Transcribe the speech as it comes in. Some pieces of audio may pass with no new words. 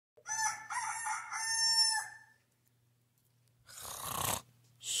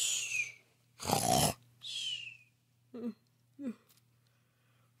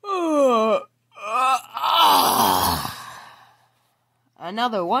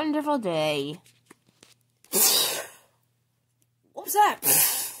Another wonderful day. What was that?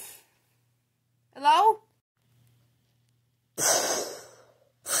 Hello?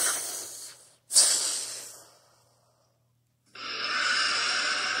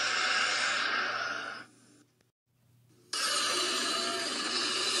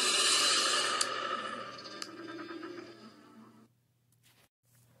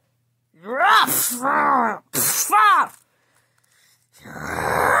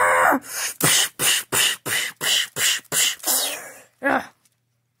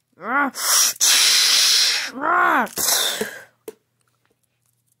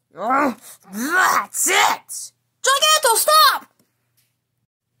 That's it! Giganto, stop!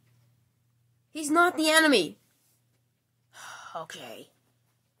 He's not the enemy. Okay.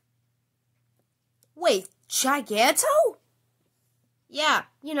 Wait, Giganto? Yeah,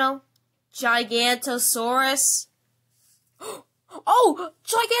 you know, Gigantosaurus. Oh,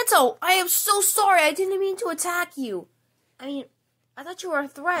 Giganto! I am so sorry, I didn't mean to attack you. I mean, I thought you were a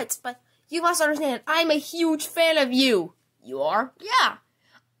threat, but you must understand, I'm a huge fan of you. You are? Yeah.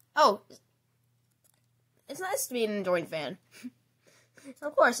 Oh, it's nice to be an enduring fan.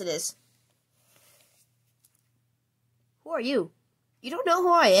 Of course it is. Who are you? You don't know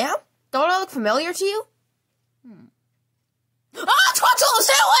who I am? Don't I look familiar to you? Ah, Toxel,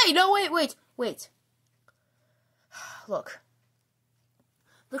 stay away! No, wait. Look.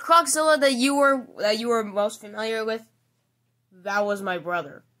 The Croczilla that you were most familiar with, that was my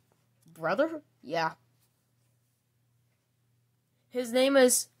brother. Brother? Yeah. His name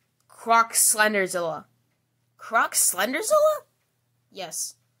is Slenderzilla. Slenderzilla?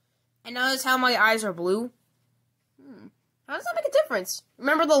 Yes. And notice how my eyes are blue? How does that make a difference?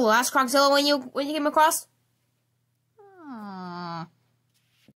 Remember the last Croczilla when you came across?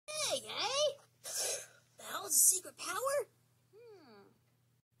 Hey! The hell is a secret power?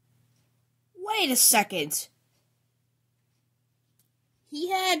 Wait a second. He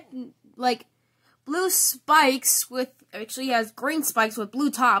had, like, blue spikes with... Actually, he has green spikes with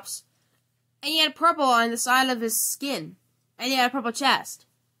blue tops. And he had purple on the side of his skin. And he had a purple chest.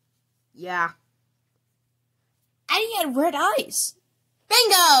 Yeah. And he had red eyes.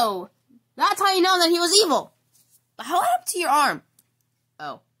 Bingo! That's how you know that he was evil. But how happened to your arm?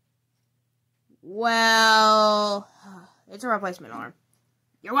 Oh. Well... It's a replacement arm.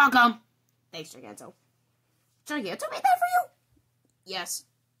 You're welcome. Thanks, Giganto. Giganto made that for you? Yes.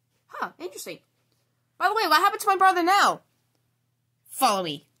 Huh, interesting. By the way, what happened to my brother now? Follow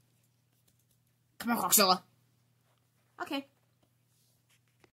me. Come on, Croczilla. Okay.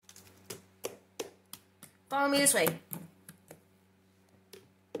 Follow me this way.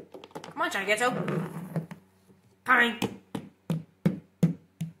 Come on, Giganto. Coming.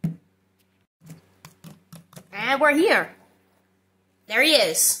 And we're here. There he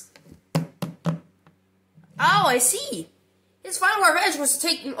is. Oh, I see. His final revenge was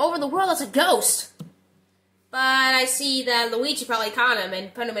taking over the world as a ghost. But I see that Luigi probably caught him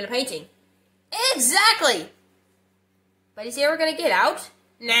and put him in a painting. Exactly! But is he ever gonna get out?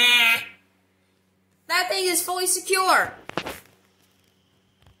 Nah. That thing is fully secure.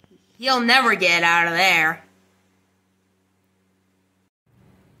 He'll never get out of there.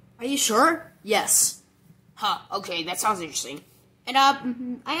 Are you sure? Yes. Huh, okay, that sounds interesting. And,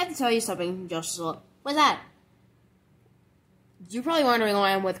 I have to tell you something, Joshua. What's that? You're probably wondering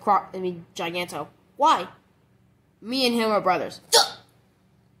why I'm with Giganto. Why? Me and him are brothers.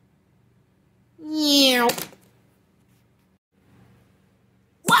 Yeah.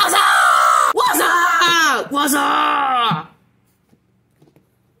 What's up? What's up? What's up?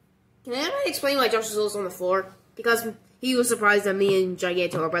 Can anybody explain why Josh is on the floor? Because he was surprised that me and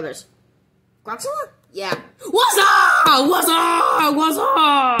Giganto are brothers. Croczilla? Yeah. What's up? What's up? What's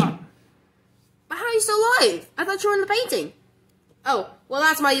up? But how are you still alive? I thought you were in the painting. Oh, well,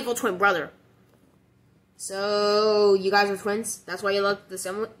 that's my evil twin brother. So, you guys are twins? That's why you look the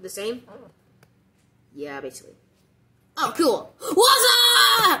same? Yeah, basically. Oh, cool. What's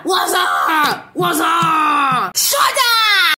up? What's up? What's up? Shut up!